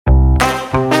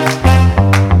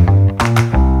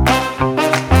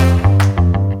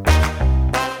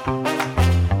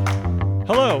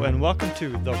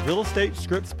to the Real Estate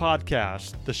Scripts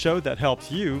Podcast, the show that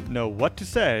helps you know what to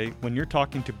say when you're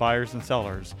talking to buyers and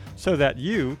sellers so that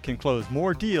you can close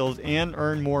more deals and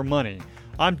earn more money.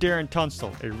 I'm Darren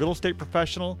Tunstall, a real estate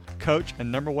professional, coach,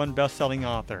 and #1 best-selling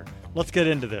author. Let's get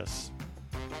into this.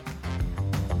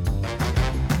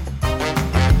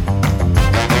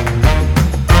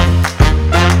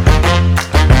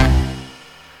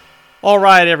 All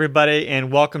right, everybody,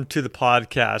 and welcome to the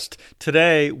podcast.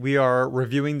 Today, we are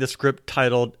reviewing the script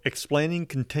titled Explaining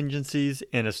Contingencies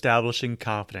and Establishing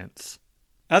Confidence.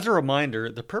 As a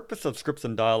reminder, the purpose of scripts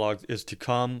and dialogues is to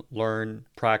come, learn,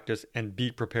 practice, and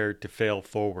be prepared to fail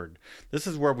forward. This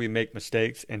is where we make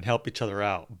mistakes and help each other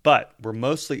out, but we're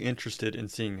mostly interested in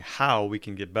seeing how we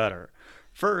can get better.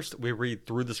 First, we read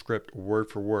through the script word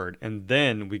for word, and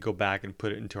then we go back and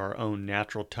put it into our own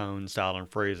natural tone, style,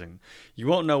 and phrasing. You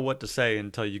won't know what to say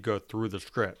until you go through the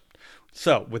script.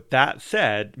 So, with that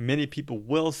said, many people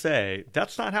will say,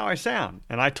 that's not how I sound.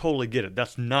 And I totally get it.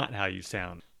 That's not how you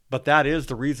sound. But that is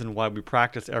the reason why we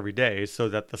practice every day, so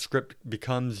that the script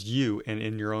becomes you and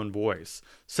in your own voice.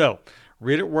 So,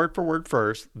 read it word for word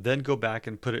first, then go back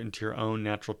and put it into your own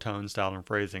natural tone, style, and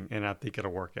phrasing, and I think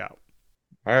it'll work out.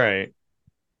 All right.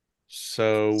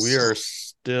 So we are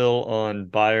still on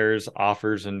buyers,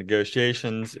 offers, and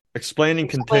negotiations, explaining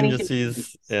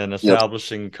contingencies and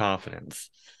establishing confidence.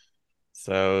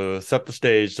 So set the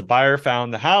stage. The buyer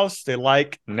found the house they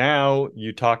like. Now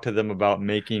you talk to them about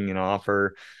making an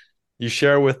offer. You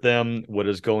share with them what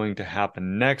is going to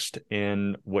happen next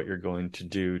and what you're going to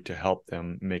do to help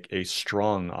them make a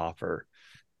strong offer.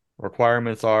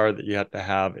 Requirements are that you have to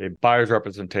have a buyer's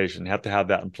representation, you have to have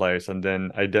that in place, and then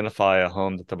identify a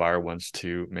home that the buyer wants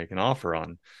to make an offer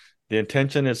on. The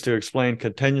intention is to explain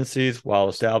contingencies while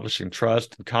establishing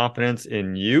trust and confidence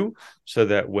in you so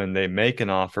that when they make an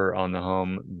offer on the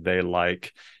home they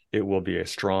like, it will be a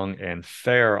strong and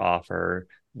fair offer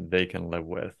they can live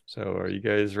with. So are you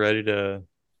guys ready to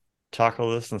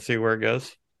tackle this and see where it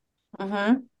goes?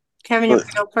 Kevin, you want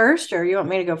to go first or you want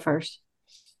me to go first?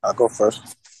 I'll go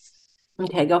first.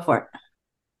 Okay, go for it.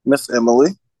 Miss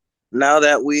Emily, now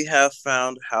that we have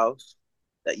found a house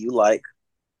that you like,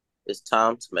 it's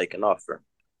time to make an offer.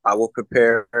 I will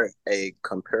prepare a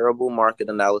comparable market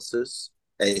analysis,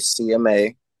 a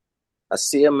CMA. A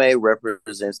CMA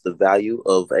represents the value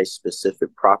of a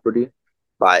specific property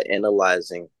by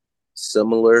analyzing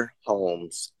similar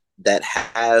homes that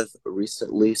have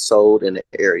recently sold in the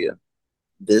area.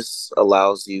 This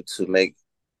allows you to make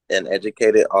an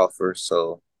educated offer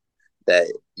so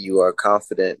that you are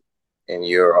confident in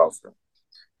your offer.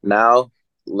 Now,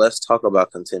 let's talk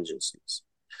about contingencies.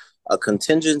 A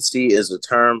contingency is a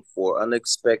term for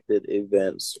unexpected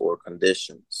events or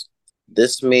conditions.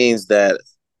 This means that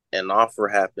an offer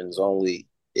happens only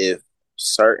if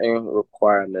certain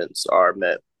requirements are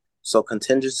met. So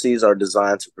contingencies are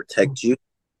designed to protect you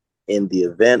in the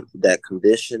event that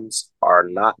conditions are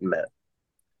not met.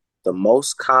 The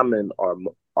most common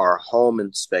are home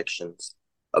inspections,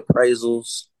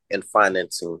 appraisals, and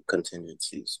financing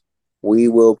contingencies. We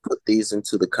will put these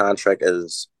into the contract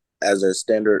as a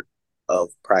standard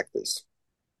of practice.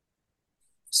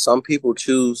 Some people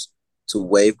choose to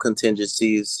waive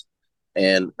contingencies,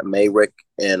 and my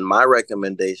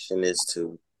recommendation is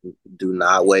to do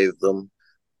not waive them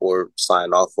or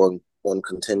sign off on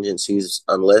contingencies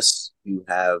unless you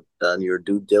have done your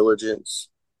due diligence.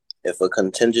 If a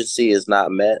contingency is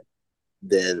not met,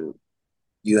 then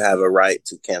you have a right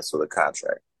to cancel the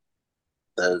contract.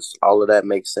 Does all of that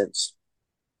make sense?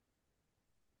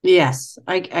 Yes,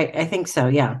 I think so.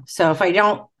 Yeah. So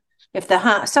if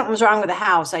something's wrong with the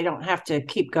house, I don't have to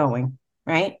keep going,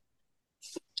 right?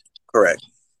 Correct.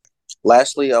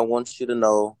 Lastly, I want you to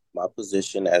know my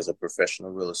position as a professional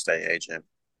real estate agent.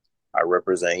 I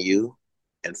represent you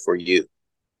and for you.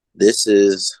 This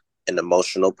is an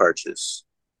emotional purchase.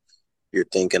 You're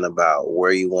thinking about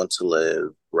where you want to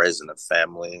live, raising a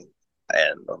family,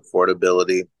 and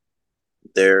affordability.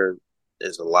 There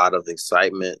is a lot of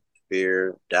excitement,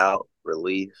 fear, doubt,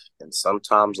 relief, and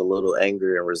sometimes a little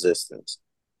anger and resistance.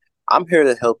 I'm here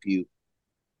to help you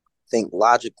think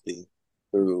logically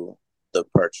through the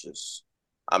purchase.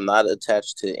 I'm not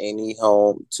attached to any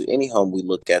home we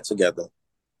look at together.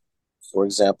 For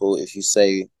example, if you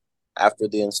say after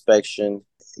the inspection,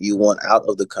 you want out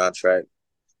of the contract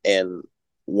and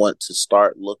want to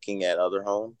start looking at other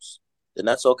homes, then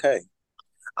that's okay.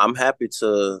 I'm happy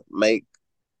to make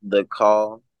the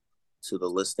call to the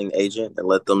listing agent and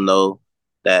let them know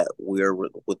that we're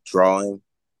withdrawing.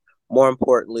 More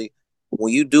importantly,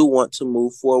 when you do want to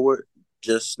move forward,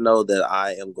 just know that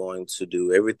I am going to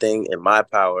do everything in my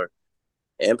power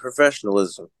and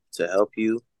professionalism to help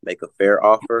you make a fair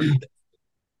offer,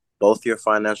 both your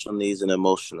financial needs and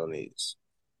emotional needs.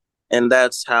 And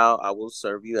that's how I will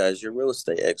serve you as your real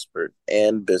estate expert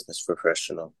and business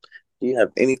professional. Do you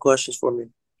have any questions for me?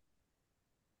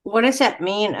 What does that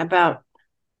mean about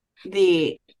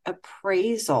the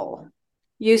appraisal?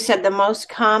 You said the most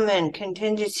common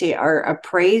contingency are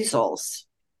appraisals.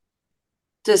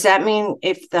 Does that mean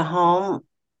if the home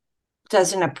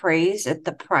doesn't appraise at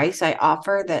the price I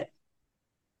offer that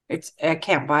I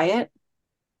can't buy it?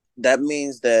 That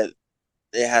means that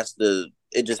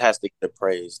it just has to get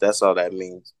appraised. That's all that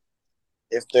means.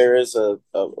 If there is a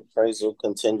appraisal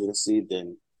contingency,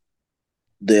 then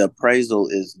the appraisal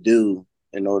is due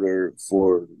in order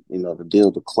for the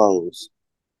deal to close.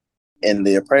 And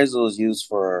the appraisal is used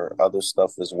for other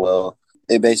stuff as well.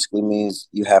 It basically means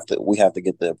we have to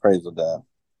get the appraisal done.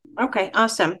 Okay,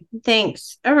 awesome.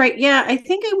 Thanks. All right. Yeah, I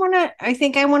think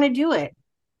I want to do it.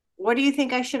 What do you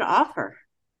think I should offer?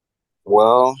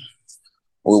 Well,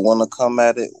 we want to come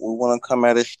at it. We want to come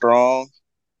at it strong,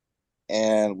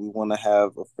 and we want to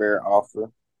have a fair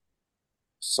offer.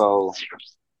 So,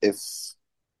 if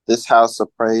this house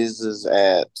appraises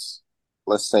at,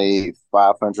 let's say,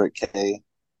 500K,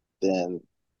 then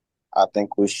I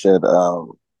think we should.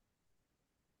 Well,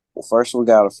 first we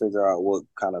got to figure out what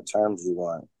kind of terms you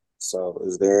want. So,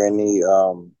 is there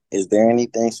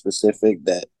anything specific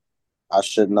that I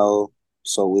should know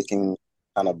so we can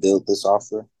kind of build this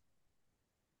offer?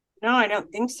 No, I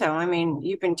don't think so. I mean,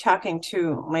 you've been talking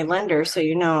to my lender, so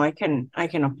I can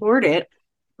afford it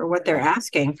for what they're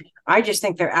asking. I just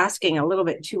think they're asking a little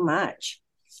bit too much.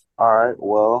 All right.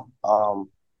 Well,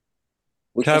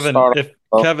 we can Kevin, start. if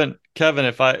Kevin,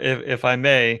 if I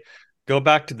may, go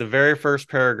back to the very first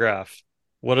paragraph.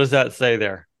 What does that say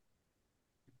there?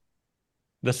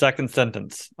 The second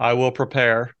sentence. I will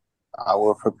prepare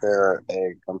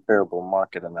A comparable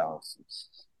market analysis.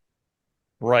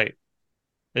 Right.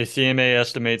 A CMA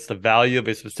estimates the value of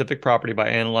a specific property by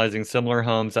analyzing similar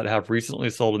homes that have recently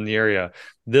sold in the area.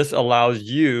 This allows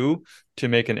you to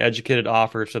make an educated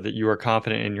offer so that you are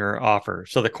confident in your offer.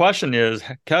 So the question is,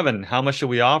 Kevin, how much should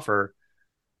we offer?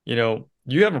 You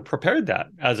haven't prepared that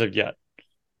as of yet.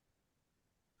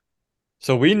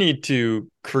 So we need to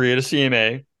create a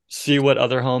CMA, see what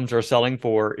other homes are selling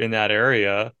for in that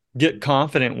area, get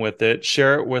confident with it,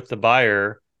 share it with the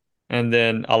buyer, and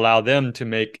then allow them to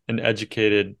make an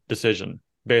educated decision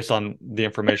based on the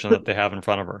information that they have in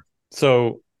front of her.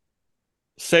 So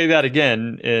say that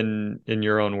again in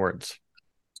your own words.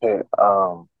 Okay.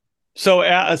 So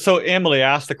Emily,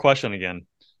 ask the question again.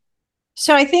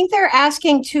 So I think they're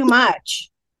asking too much.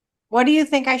 What do you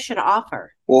think I should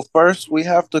offer? Well, first we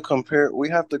have to compare. We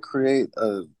have to create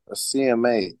a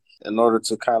CMA in order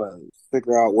to kind of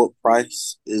figure out what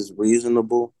price is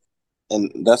reasonable.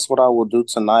 And that's what I will do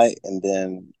tonight. And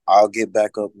then I'll get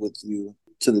back up with you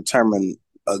to determine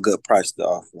a good price to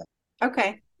offer.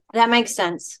 Okay, that makes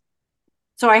sense.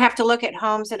 So I have to look at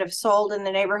homes that have sold in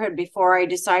the neighborhood before I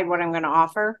decide what I'm going to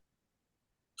offer?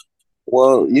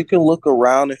 Well, you can look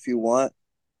around if you want.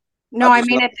 No, I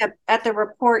mean at the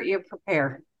report you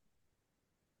prepare.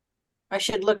 I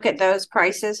should look at those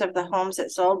prices of the homes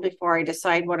that sold before I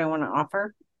decide what I want to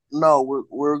offer. No,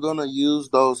 we're gonna use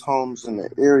those homes in the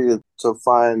area to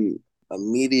find a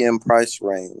median price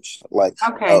range, like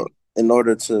Okay. in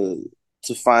order to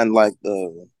find like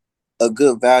a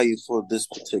good value for this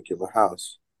particular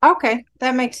house. Okay,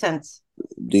 that makes sense.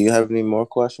 Do you have any more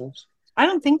questions? I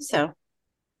don't think so.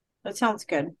 That sounds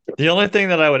good. The only thing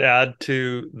that I would add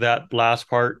to that last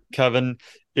part, Kevin,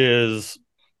 is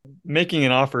making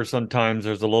an offer. Sometimes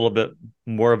there's a little bit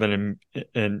more of an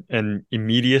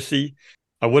immediacy.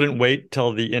 I wouldn't wait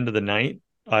till the end of the night.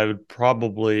 I would I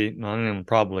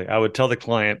would tell the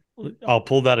client, I'll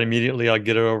pull that immediately. I'll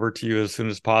get it over to you as soon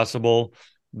as possible.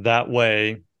 That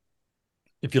way,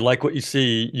 if you like what you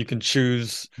see, you can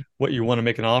choose what you want to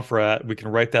make an offer at. We can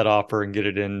write that offer and get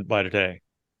it in by today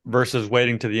versus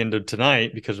waiting to the end of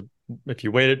tonight, because if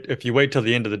you wait till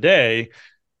the end of the day,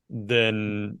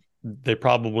 then they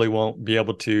probably won't be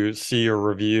able to see or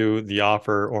review the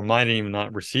offer, or might even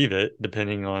not receive it,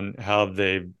 depending on how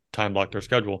they time block their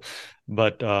schedule,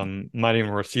 but might even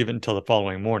receive it until the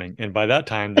following morning. And by that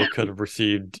time, they could have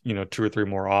received, 2 or 3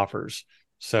 more offers.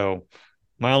 So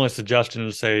my only suggestion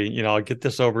is say, I'll get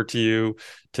this over to you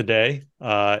today.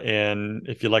 And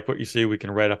if you like what you see, we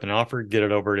can write up an offer, get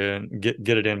it over to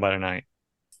get it in by tonight.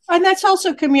 And that's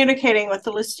also communicating with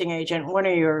the listing agent. When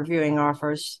are you reviewing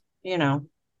offers?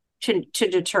 To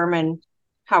determine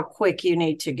how quick you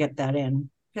need to get that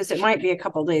in, because it might be a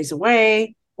couple days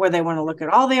away where they want to look at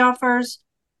all the offers,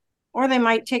 or they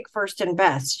might take first and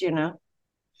best.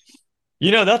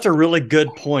 That's a really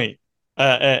good point.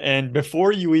 And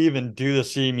before you even do the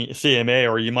CMA,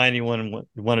 or you might even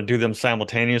want to do them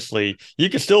simultaneously, you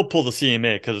can still pull the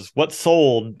CMA because what's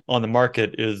sold on the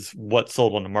market is what's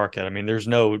sold on the market. I mean, there's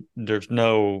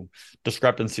no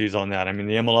discrepancies on that. I mean,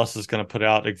 the MLS is going to put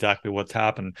out exactly what's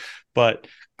happened, but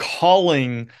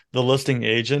calling the listing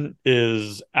agent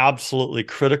is absolutely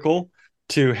critical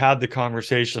to have the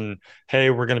conversation. Hey,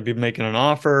 we're going to be making an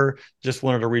offer. Just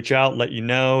wanted to reach out, let you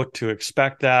know to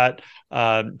expect that.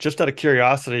 Just out of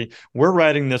curiosity, we're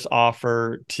writing this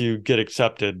offer to get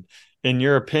accepted. In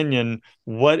your opinion,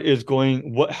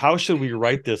 how should we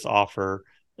write this offer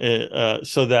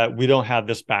so that we don't have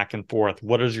this back and forth?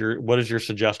 What is your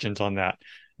suggestions on that?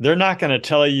 They're not going to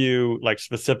tell you like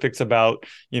specifics about,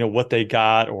 what they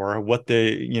got or what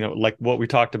they, like what we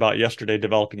talked about yesterday,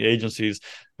 developing agencies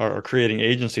or creating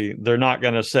agency. They're not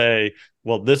going to say,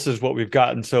 well, this is what we've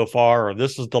gotten so far, or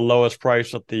this is the lowest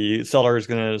price that the seller is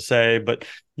going to say. But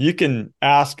you can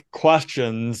ask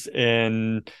questions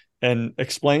and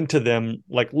explain to them,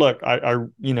 like, look, I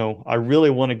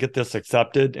really want to get this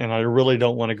accepted, and I really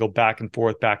don't want to go back and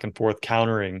forth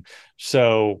countering.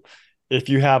 So if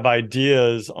you have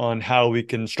ideas on how we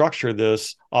can structure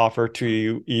this offer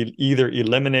to either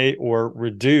eliminate or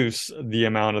reduce the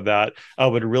amount of that, I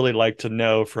would really like to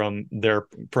know from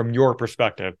your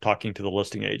perspective, talking to the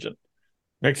listing agent.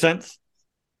 Make sense?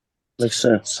 Makes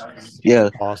sense. Yeah,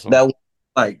 Awesome. that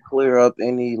would clear up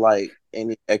any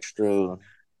extra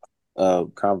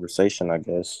conversation, I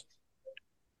guess.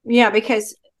 Yeah,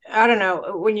 because I don't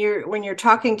know, when you're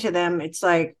talking to them, it's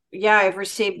like, yeah, I've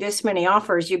received this many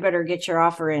offers. You better get your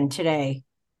offer in today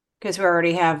because we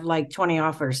already have like 20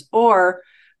 offers. Or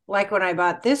like when I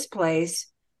bought this place,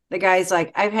 the guy's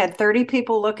like, I've had 30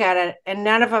 people look at it and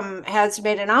none of them has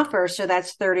made an offer. So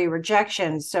that's 30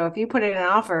 rejections. So if you put in an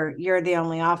offer, you're the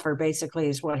only offer, basically,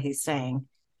 is what he's saying.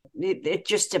 It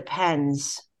just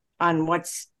depends on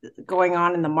what's going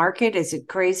on in the market. Is it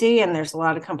crazy and there's a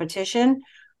lot of competition?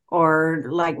 Or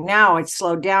like now it's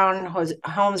slowed down,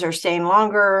 homes are staying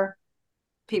longer,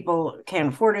 people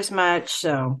can't afford as much.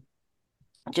 So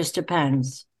it just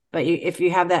depends. But if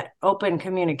you have that open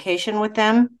communication with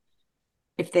them,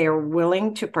 if they are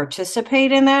willing to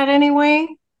participate in that anyway,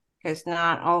 because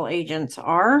not all agents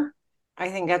are, I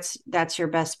think that's your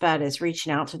best bet, is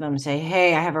reaching out to them and say,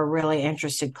 hey, I have a really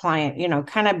interested client,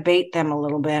 kind of bait them a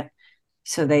little bit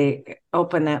so they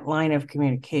open that line of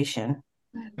communication.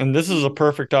 And this is a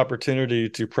perfect opportunity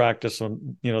to practice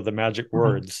on, the magic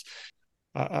words.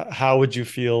 How would you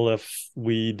feel if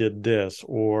we did this?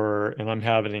 And I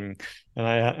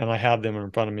have them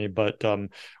in front of me, but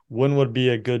when would be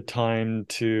a good time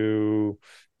to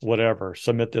whatever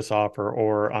submit this offer?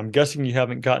 Or I'm guessing you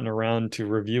haven't gotten around to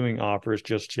reviewing offers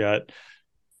just yet,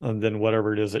 and then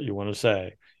whatever it is that you want to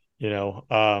say, you know.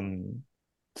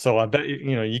 So I bet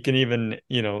you can even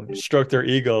stroke their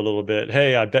ego a little bit.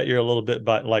 Hey, I bet you're a little bit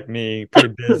like me,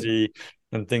 pretty busy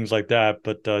and things like that.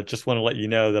 But just want to let you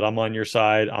know that I'm on your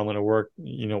side. I'm going to work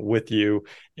with you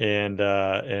and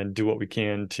do what we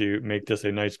can to make this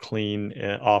a nice, clean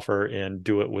offer and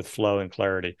do it with flow and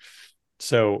clarity.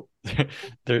 So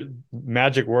the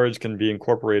magic words can be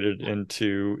incorporated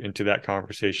into that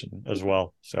conversation as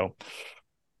well. So.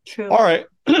 True. All right.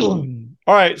 All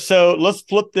right. So let's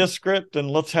flip this script and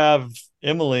let's have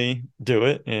Emily do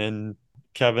it. And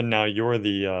Kevin, now you're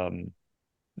the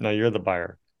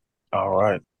buyer. All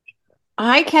right.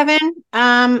 Hi, Kevin.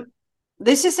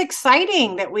 This is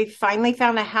exciting that we finally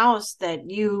found a house that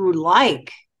you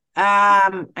like.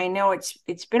 I know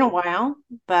it's been a while,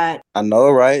 but I know,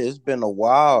 right? It's been a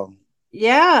while.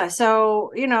 yeah,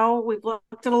 so we've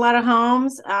looked at a lot of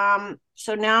homes.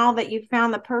 So now that you've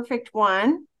found the perfect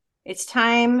one, it's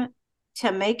time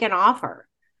to make an offer.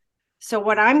 So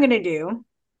what I'm going to do,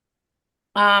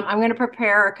 I'm going to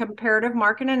prepare a comparative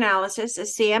market analysis, a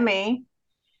CMA.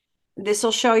 This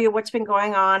will show you what's been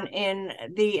going on in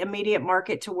the immediate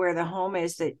market to where the home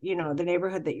is, that, the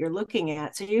neighborhood that you're looking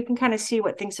at. So you can kind of see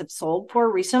what things have sold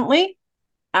for recently,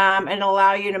 and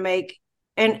allow you to make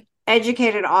an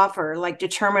educated offer, like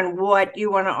determine what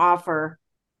you want to offer.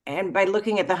 And by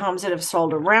looking at the homes that have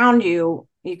sold around you,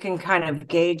 you can kind of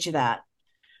gauge that.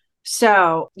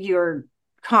 So you're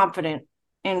confident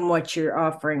in what you're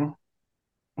offering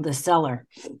the seller.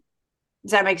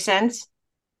 Does that make sense?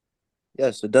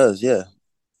 Yes, it does. Yeah.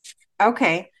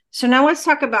 Okay. So now let's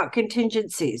talk about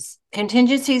contingencies.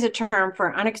 Contingency is a term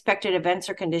for unexpected events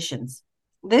or conditions.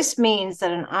 This means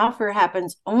that an offer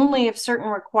happens only if certain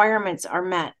requirements are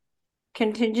met.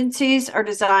 Contingencies are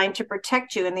designed to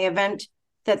protect you in the event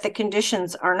that the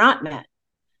conditions are not met.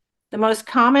 The most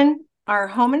common are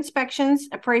home inspections,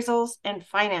 appraisals, and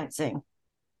financing.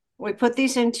 We put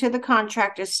these into the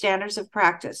contract as standards of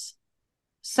practice.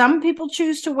 Some people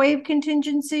choose to waive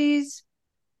contingencies,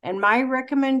 and my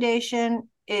recommendation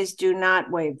is do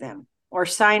not waive them or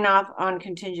sign off on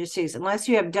contingencies unless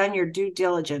you have done your due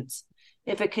diligence.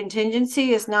 If a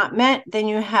contingency is not met, then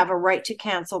you have a right to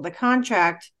cancel the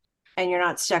contract and you're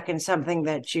not stuck in something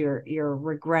that you're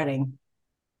regretting.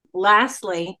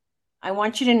 Lastly, I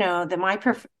want you to know that my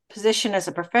position as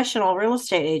a professional real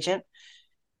estate agent,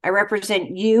 I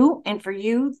represent you, and for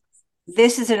you,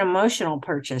 this is an emotional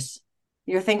purchase.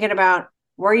 You're thinking about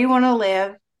where you want to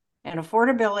live and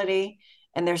affordability,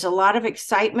 and there's a lot of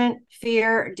excitement,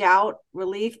 fear, doubt,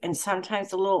 relief, and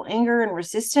sometimes a little anger and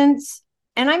resistance.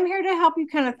 And I'm here to help you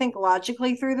kind of think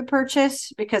logically through the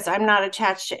purchase because I'm not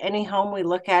attached to any home we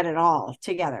look at all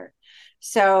together.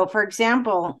 So, for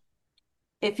example,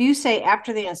 if you say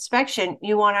after the inspection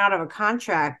you want out of a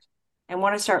contract and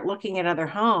want to start looking at other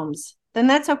homes, then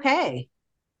that's okay.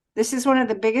 This is one of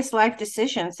the biggest life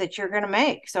decisions that you're going to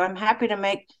make. So I'm happy to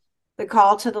make the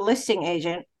call to the listing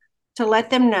agent to let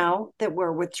them know that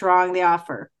we're withdrawing the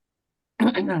offer.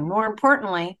 More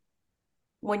importantly,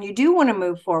 when you do want to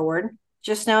move forward,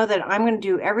 just know that I'm going to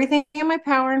do everything in my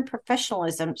power and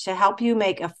professionalism to help you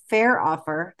make a fair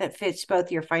offer that fits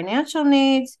both your financial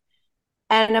needs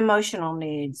and emotional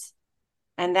needs.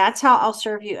 And that's how I'll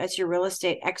serve you as your real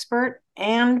estate expert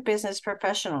and business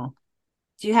professional.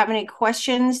 Do you have any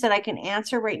questions that I can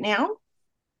answer right now?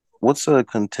 What's a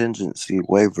contingency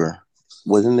waiver?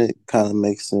 Wouldn't it kind of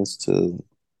make sense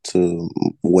to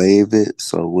waive it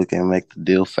so we can make the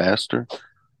deal faster?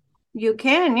 You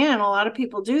can, yeah, and a lot of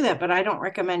people do that, but I don't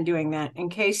recommend doing that in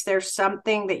case there's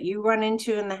something that you run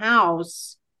into in the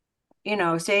house.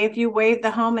 Say if you waive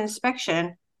the home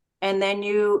inspection and then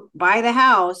you buy the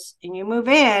house and you move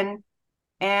in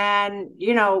and,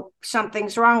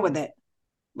 something's wrong with it,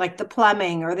 like the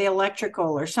plumbing or the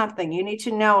electrical or something. You need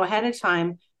to know ahead of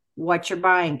time what you're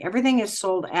buying. Everything is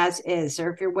sold as is.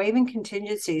 Or if you're waiving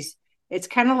contingencies, it's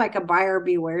kind of like a buyer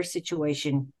beware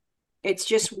situation. It's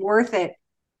just worth it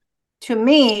to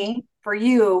me for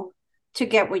you to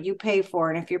get what you pay for.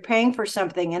 And if you're paying for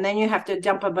something and then you have to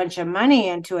dump a bunch of money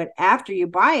into it after you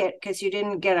buy it because you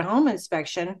didn't get a home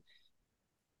inspection,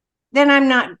 then I'm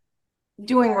not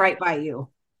doing right by you.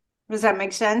 Does that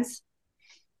make sense?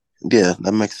 Yeah,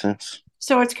 that makes sense.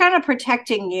 So it's kind of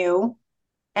protecting you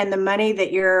and the money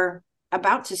that you're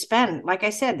about to spend. Like I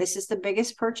said, this is the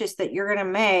biggest purchase that you're going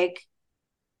to make,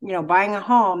 buying a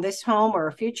home, this home or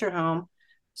a future home.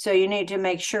 So you need to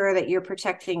make sure that you're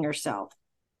protecting yourself.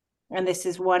 And this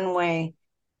is one way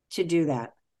to do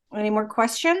that. Any more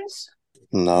questions?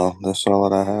 No, that's all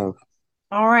that I have.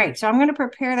 All right. So I'm going to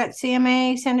prepare that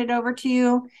CMA, send it over to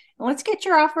you. And let's get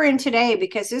your offer in today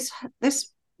because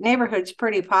this neighborhood's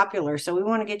pretty popular. So we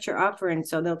want to get your offer in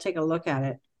so they'll take a look at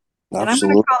it. And I'm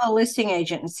going to call the listing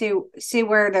agent and see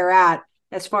where they're at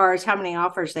as far as how many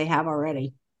offers they have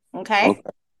already. Okay?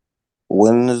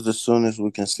 When is the soonest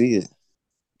we can see it?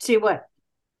 See what?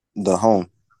 The home.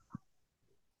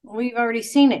 We've already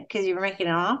seen it because you were making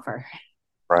an offer.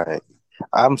 Right.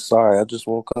 I'm sorry. I just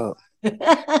woke up.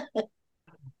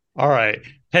 All right.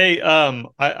 Hey,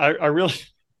 I really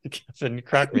Kevin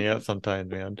crack me up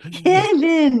sometimes, man.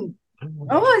 Kevin.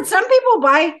 Oh, and some people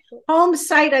buy homes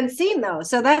sight unseen though,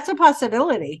 so that's a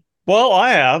possibility. Well, I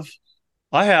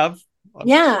have.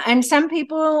 Yeah, and some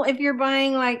people, if you're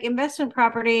buying like investment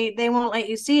property, they won't let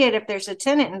you see it if there's a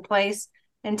tenant in place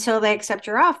until they accept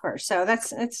your offer. So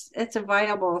it's a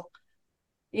viable,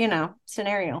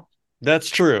 scenario. That's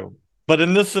true. But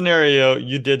in this scenario,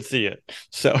 you did see it.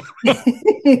 So,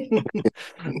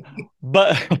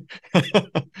 but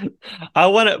I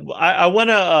want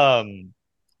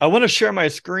to share my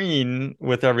screen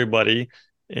with everybody.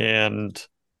 And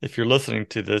if you're listening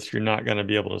to this, you're not going to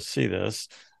be able to see this.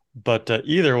 But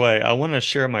either way, I want to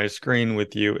share my screen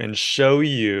with you and show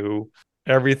you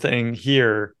everything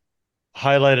here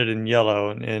highlighted in yellow,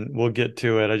 and we'll get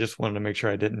to it. I just wanted to make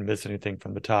sure I didn't miss anything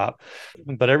from the top.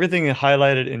 But everything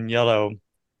highlighted in yellow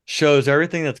shows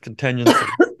everything that's contingency.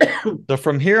 So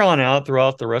from here on out,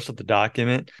 throughout the rest of the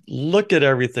document, look at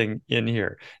everything in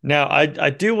here. Now, I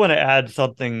do want to add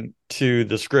something to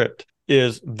the script,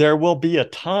 is there will be a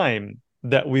time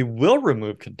that we will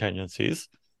remove contingencies.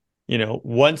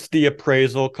 Once the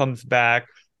appraisal comes back,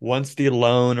 once the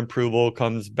loan approval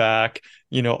comes back,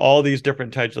 all these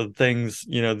different types of things,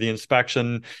 the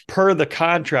inspection, per the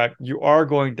contract, you are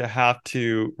going to have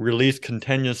to release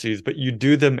contingencies, but you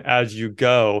do them as you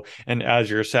go and as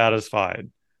you're satisfied.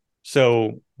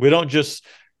 So we don't just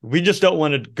We just don't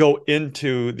want to go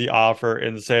into the offer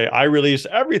and say, I release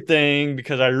everything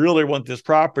because I really want this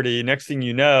property. Next thing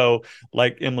you know,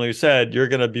 like Emily said, you're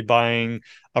going to be buying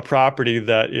a property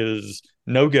that is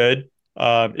no good.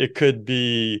 It could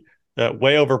be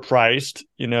way overpriced,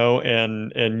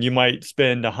 and you might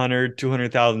spend $100,000,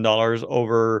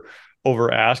 $200,000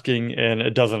 over asking, and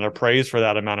it doesn't appraise for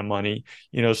that amount of money.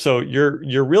 So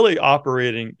you're really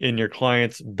operating in your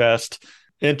client's best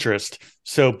interest.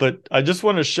 So, but I just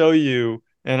want to show you,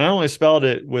 and I only spelled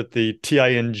it with the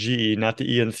TING, not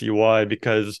the ENCY,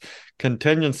 because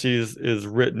contingencies is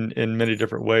written in many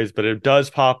different ways, but it does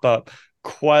pop up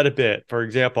quite a bit. For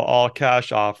example, all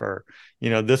cash offer.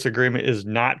 This agreement is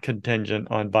not contingent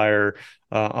on buyer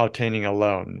obtaining a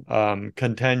loan.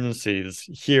 Contingency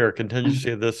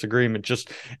of this agreement,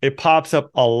 it pops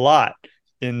up a lot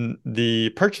in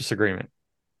the purchase agreement.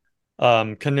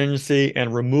 Contingency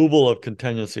and removal of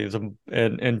contingencies,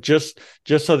 and just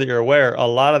so that you're aware, a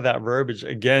lot of that verbiage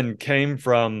again came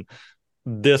from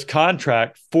this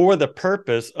contract for the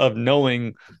purpose of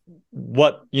knowing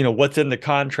what's in the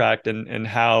contract and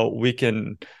how we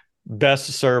can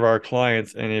best serve our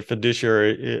clients and a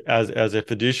fiduciary as a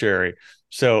fiduciary.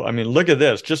 So I mean, look at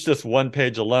this, just this one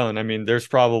page alone. I mean, there's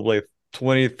probably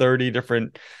 20-30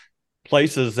 different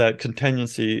places that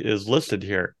contingency is listed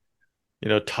here.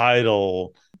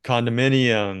 Title,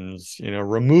 condominiums,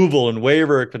 removal and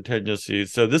waiver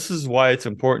contingencies. So this is why it's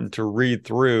important to read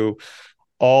through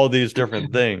all these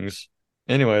different things.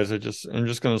 Anyways, I'm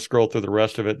just going to scroll through the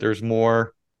rest of it. There's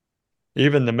more,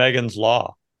 even the Megan's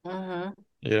Law.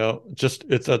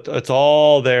 It's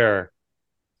all there.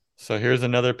 So here's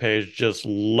another page just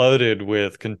loaded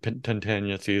with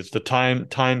contingencies, the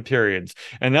time periods.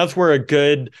 And that's where a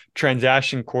good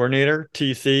transaction coordinator,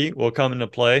 TC, will come into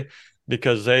play,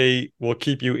 because they will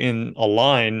keep you in a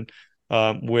line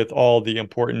with all the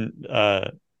important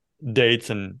dates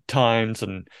and times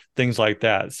and things like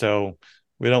that. So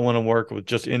we don't want to work with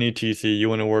just any TC. You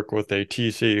want to work with a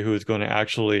TC who is going to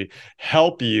actually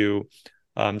help you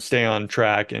stay on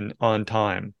track and on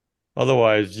time.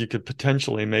 Otherwise, you could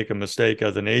potentially make a mistake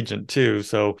as an agent too.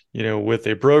 So, with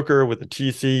a broker, with a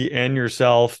TC and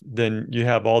yourself, then you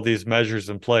have all these measures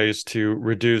in place to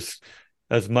reduce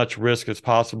as much risk as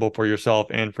possible for yourself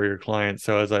and for your clients.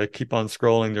 So as I keep on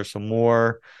scrolling, there's some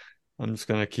more. I'm just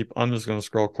going to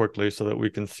scroll quickly so that we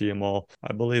can see them all.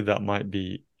 I believe that might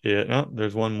be it. No,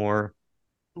 there's one more.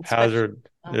 Hazard.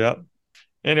 Yep.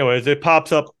 Anyways, it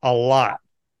pops up a lot.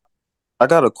 I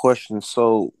got a question.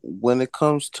 So when it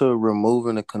comes to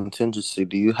removing a contingency,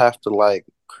 do you have to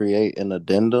create an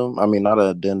addendum? I mean, not an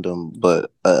addendum, but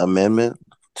an amendment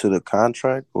to the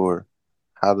contract, or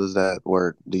how does that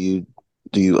work? Do you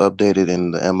update it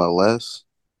in the MLS?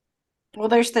 Well,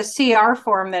 there's the CR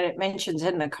form that it mentions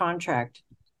in the contract.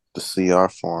 The CR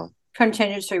form.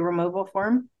 Contingency removal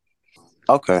form.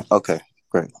 Okay,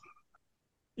 great.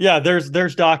 Yeah,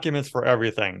 there's documents for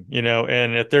everything,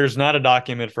 and if there's not a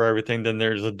document for everything, then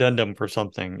there's addendum for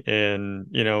something. And,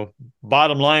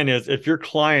 bottom line is, if your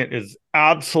client is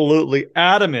absolutely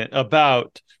adamant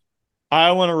about,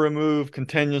 I want to remove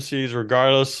contingencies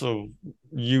regardless of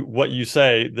what you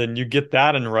say, then you get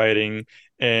that in writing,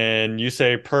 and you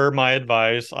say, per my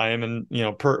advice, I am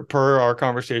per our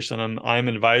conversation, I'm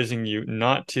advising you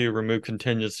not to remove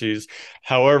contingencies.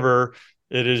 However,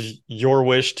 it is your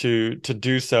wish to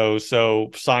do so.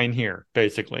 So sign here,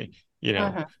 basically,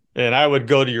 And I would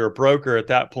go to your broker at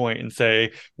that point and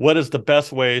say, what is the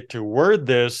best way to word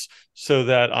this so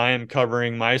that I am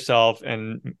covering myself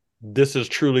and this is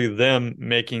truly them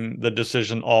making the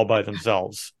decision all by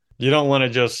themselves. You don't want to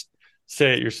just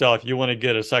say it yourself. You want to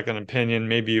get a second opinion,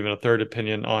 maybe even a third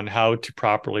opinion on how to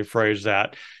properly phrase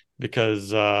that.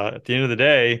 Because at the end of the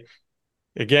day,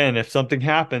 again, if something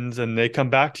happens and they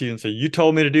come back to you and say, you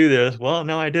told me to do this. Well,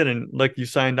 no, I didn't. Like, you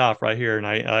signed off right here, and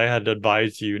I had to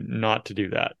advise you not to do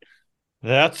that.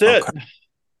 That's it. Okay.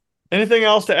 Anything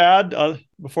else to add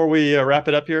before we wrap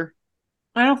it up here?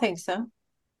 I don't think so.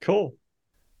 Cool.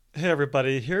 Hey,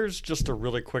 everybody. Here's just a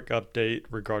really quick update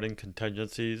regarding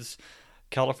contingencies.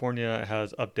 California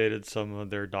has updated some of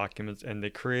their documents, and they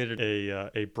created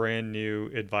a brand new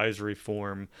advisory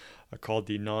form called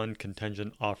the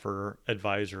Non-Contingent Offer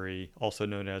Advisory, also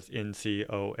known as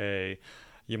NCOA.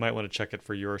 You might want to check it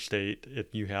for your state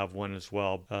if you have one as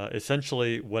well.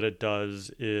 Essentially, what it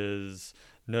does is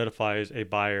notifies a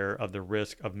buyer of the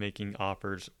risk of making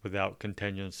offers without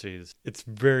contingencies. It's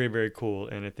very, very cool,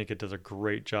 and I think it does a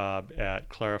great job at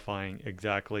clarifying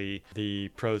exactly the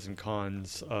pros and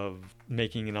cons of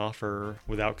making an offer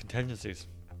without contingencies.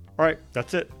 All right,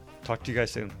 that's it. Talk to you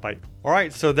guys soon. Bye. All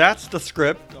right, so that's the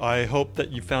script. I hope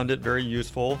that you found it very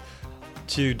useful.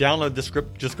 To download the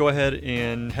script, just go ahead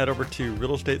and head over to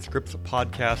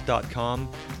realestatescriptspodcast.com.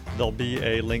 There'll be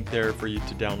a link there for you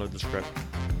to download the script.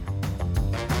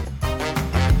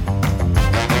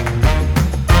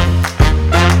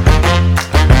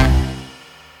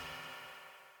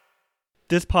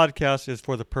 This podcast is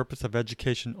for the purpose of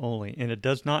education only, and it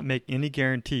does not make any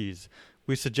guarantees.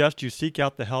 We suggest you seek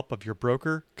out the help of your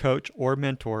broker, coach, or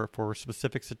mentor for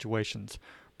specific situations.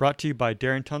 Brought to you by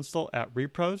Darren Tunstall at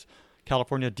Repros,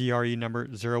 California DRE number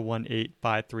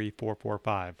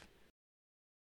 018534445.